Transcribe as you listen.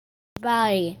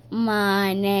everybody,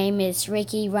 my name is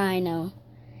Ricky Rhino,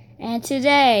 and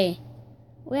today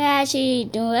we're actually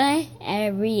doing a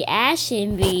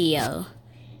reaction video.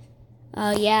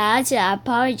 Oh yeah, I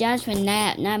apologize for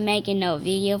not making no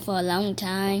video for a long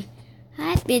time.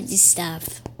 I had busy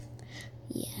stuff.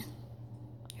 Yeah.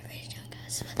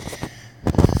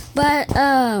 But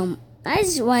I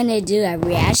just wanted to do a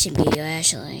reaction video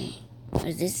actually.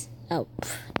 Was this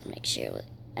make sure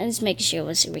I'm just making sure it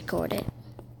was recorded.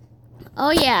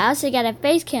 Oh yeah, I also got a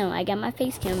Facecam. I got my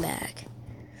Facecam back.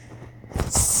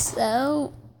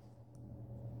 So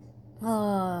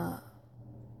oh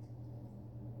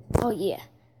yeah.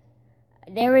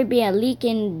 There would be a leak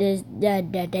in the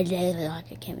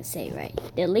I can't say it right.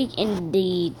 The link in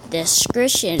the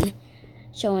description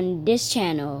showing this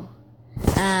channel.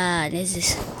 This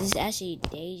is actually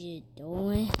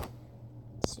Doin.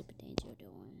 Super Danger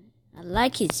Doin. I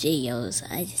like his videos.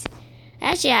 I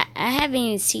haven't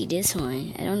even seen this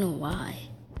one. I don't know why.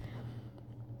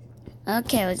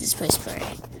 Okay, let's just push play.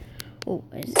 Oh,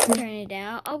 let's turn it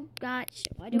down. Oh gosh,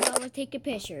 why do I always take a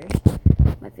picture?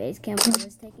 My face cam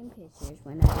was taking pictures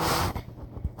when I do that.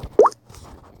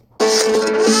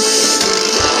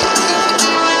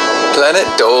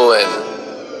 Planet Doin.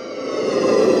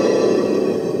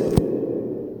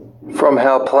 From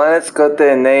how planets got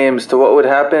their names to what would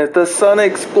happen if the sun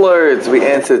explodes, we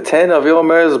answer 10 of your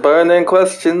most burning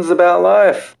questions about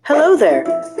life. Hello there.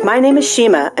 My name is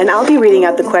Shima, and I'll be reading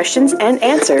out the questions and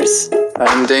answers.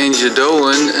 I'm Danger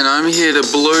Doin, and I'm here to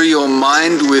blow your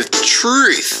mind with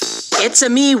truth. It's a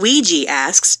me Ouija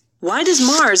asks, why does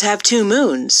Mars have 2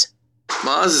 moons?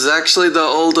 Mars is actually the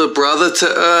older brother to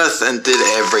Earth and did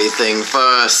everything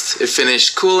first. It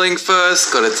finished cooling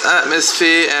first, got its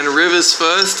atmosphere and rivers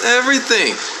first,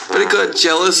 everything. But it got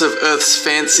jealous of Earth's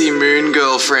fancy moon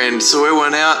girlfriend, so it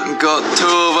went out and got 2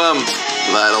 of them.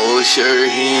 That'll show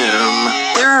him.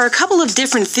 There are a couple of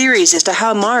different theories as to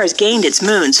how Mars gained its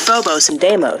moons, Phobos and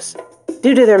Deimos.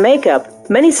 Due to their makeup,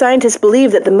 many scientists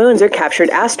believe that the moons are captured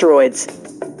asteroids.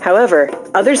 However,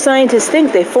 other scientists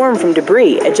think they form from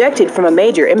debris ejected from a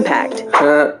major impact.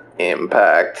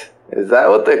 Impact? Is that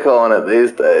what they're calling it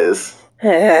these days?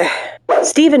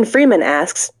 Stephen Freeman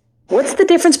asks, what's the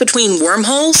difference between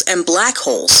wormholes and black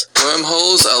holes?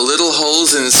 Wormholes are little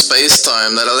holes in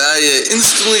space-time that allow you to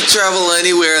instantly travel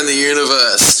anywhere in the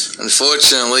universe.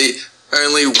 Unfortunately,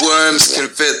 only worms can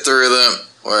fit through them.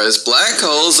 Whereas black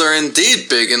holes are indeed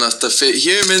big enough to fit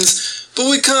humans, but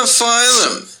we can't find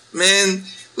them. Man,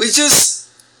 we just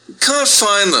can't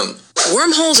find them.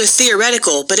 Wormholes are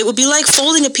theoretical, but it would be like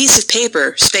folding a piece of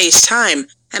paper, space-time,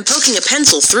 and poking a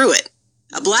pencil through it.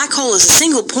 A black hole is a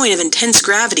single point of intense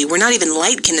gravity where not even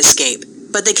light can escape,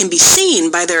 but they can be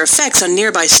seen by their effects on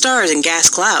nearby stars and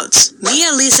gas clouds.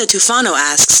 Mia Lisa Tufano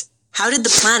asks, how did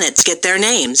the planets get their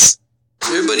names?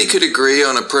 Nobody could agree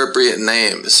on appropriate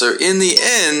names, so in the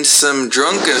end, some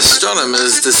drunken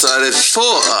astronomers decided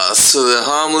for us for the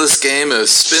harmless game of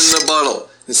spin the bottle.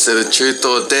 Instead of truth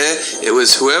or dare, it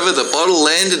was whoever the bottle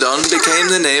landed on became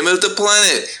the name of the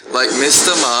planet, like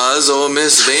Mr. Mars or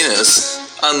Miss Venus.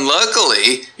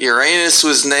 Unluckily, Uranus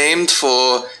was named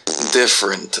for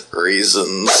different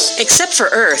reasons. Except for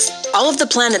Earth, all of the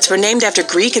planets were named after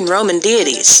Greek and Roman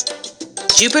deities.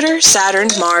 Jupiter, Saturn,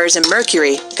 Mars, and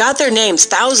Mercury got their names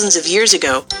thousands of years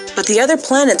ago, but the other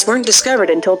planets weren't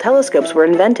discovered until telescopes were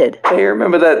invented. Hey,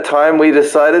 remember that time we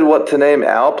decided what to name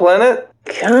our planet?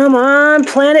 Come on,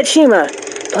 Planet Shima.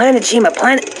 Planet Shima,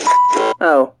 planet...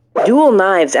 Oh, Dual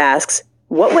Knives asks,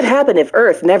 what would happen if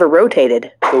Earth never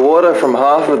rotated? The water from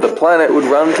half of the planet would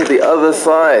run to the other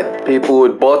side. People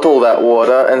would bottle that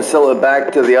water and sell it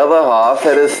back to the other half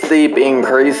at a steep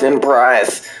increase in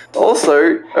price. Also,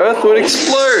 Earth would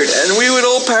explode and we would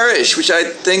all perish, which I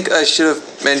think I should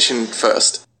have mentioned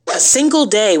first. A single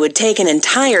day would take an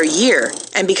entire year,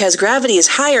 and because gravity is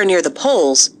higher near the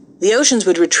poles, the oceans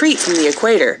would retreat from the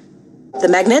equator. The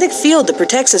magnetic field that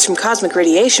protects us from cosmic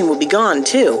radiation would be gone,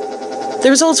 too. The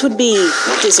results would be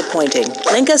disappointing.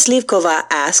 Lenka Slivkova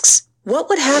asks, what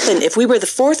would happen if we were the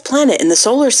 4th planet in the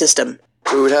solar system?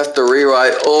 We would have to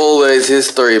rewrite all those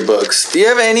history books. Do you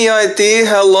have any idea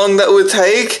how long that would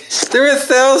take? There are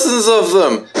thousands of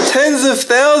them. Tens of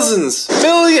thousands.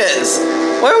 Millions.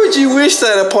 Why would you wish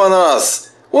that upon us?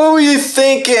 What were you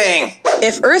thinking?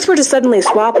 If Earth were to suddenly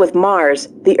swap with Mars,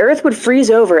 the Earth would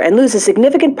freeze over and lose a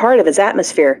significant part of its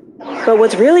atmosphere. But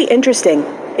what's really interesting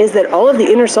is that all of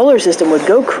the inner solar system would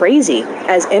go crazy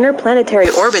as interplanetary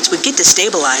orbits would get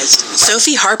destabilized.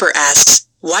 Sophie Harper asks,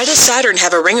 Why does Saturn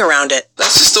have a ring around it?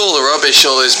 That's just all the rubbish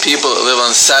all those people that live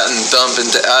on Saturn dump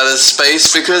into outer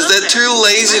space because they're too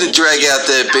lazy to drag out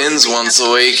their bins once a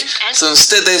week. So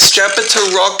instead they strap it to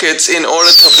rockets in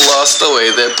order to blast away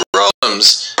their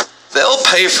problems. They'll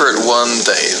pay for it one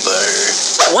day,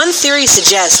 though. One theory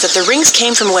suggests that the rings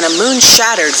came from when a moon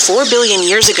shattered 4 billion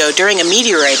years ago during a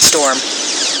meteorite storm.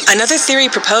 Another theory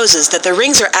proposes that the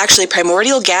rings are actually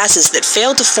primordial gases that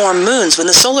failed to form moons when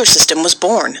the solar system was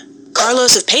born.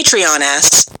 Carlos of Patreon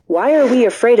asks, why are we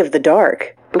afraid of the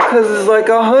dark? Because there's like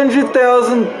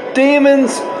 100,000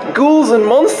 demons, ghouls, and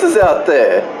monsters out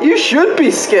there. You should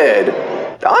be scared.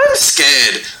 I'm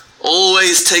Scared.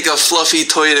 Always take a fluffy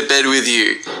toy to bed with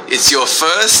you. It's your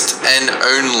first and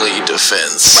only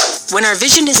defense. When our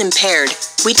vision is impaired,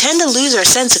 we tend to lose our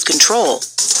sense of control.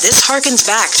 This harkens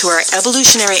back to our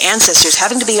evolutionary ancestors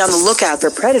having to be on the lookout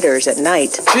for predators at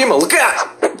night. Shima, look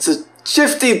out! It's a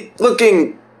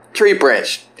shifty-looking tree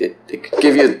branch. It could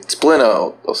give you a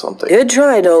splinter or something. Good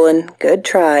try, Dolan. Good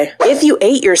try. If you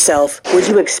ate yourself, would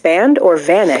you expand or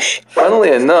vanish?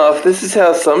 Funnily enough, this is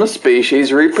how some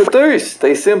species reproduce.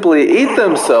 They simply eat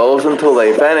themselves until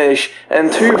they vanish,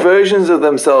 and two versions of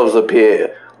themselves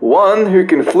appear. One who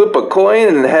can flip a coin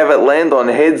and have it land on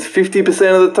heads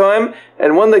 50% of the time,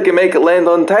 and one that can make it land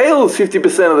on tails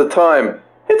 50% of the time.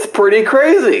 It's pretty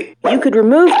crazy. You could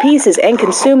remove pieces and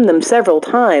consume them several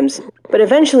times, but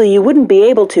eventually you wouldn't be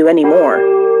able to anymore.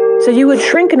 So you would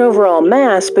shrink in overall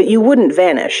mass, but you wouldn't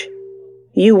vanish.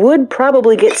 You would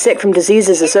probably get sick from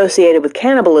diseases associated with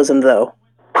cannibalism, though.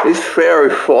 This fairy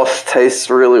floss tastes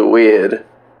really weird.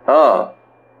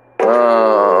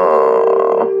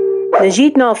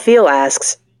 Najit Nalfeel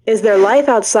asks, is there life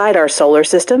outside our solar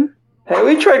system? Hey,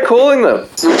 we tried calling them.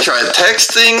 We tried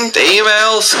texting,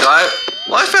 email, Skype.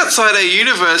 Life outside our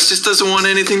universe just doesn't want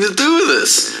anything to do with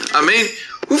us. I mean,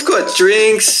 we've got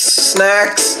drinks,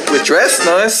 snacks, we're dressed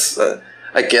nice.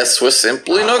 I guess we're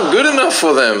simply not good enough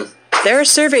for them. There are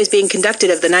surveys being conducted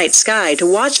of the night sky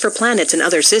to watch for planets and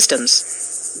other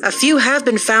systems. A few have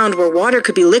been found where water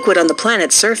could be liquid on the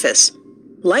planet's surface.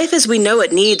 Life as we know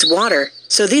it needs water,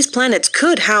 so these planets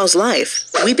could house life.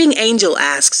 Weeping Angel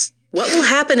asks, what will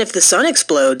happen if the sun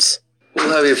explodes?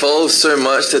 We'll have evolved so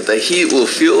much that the heat will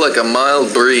feel like a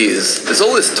mild breeze. There's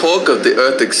all this talk of the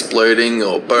Earth exploding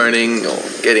or burning or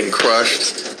getting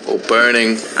crushed or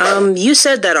burning. You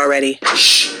said that already.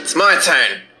 Shh, it's my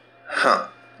turn.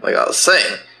 Like I was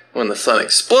saying, when the sun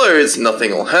explodes,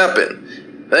 nothing will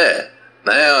happen. There,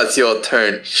 now it's your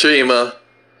turn, Shima.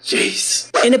 Jeez.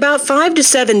 In about 5 to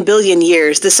 7 billion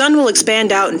years, the sun will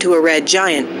expand out into a red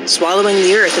giant, swallowing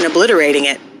the Earth and obliterating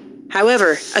it.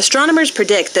 However, astronomers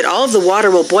predict that all of the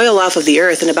water will boil off of the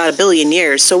Earth in about 1 billion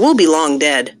years, so we'll be long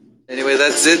dead. Anyway,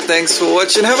 that's it. Thanks for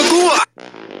watching. Have a good one.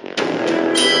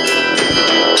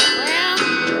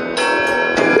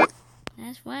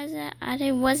 Well,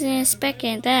 I wasn't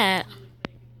expecting that.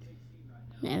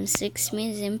 Now 6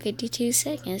 minutes and 52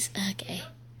 seconds. Okay.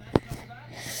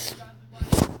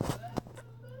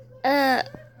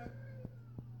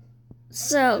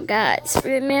 So guys,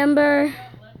 remember,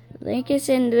 link is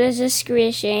in the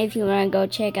description if you want to go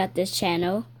check out this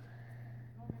channel.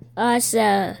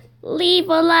 Also, leave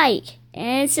a like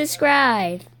and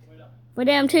subscribe for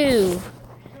them too.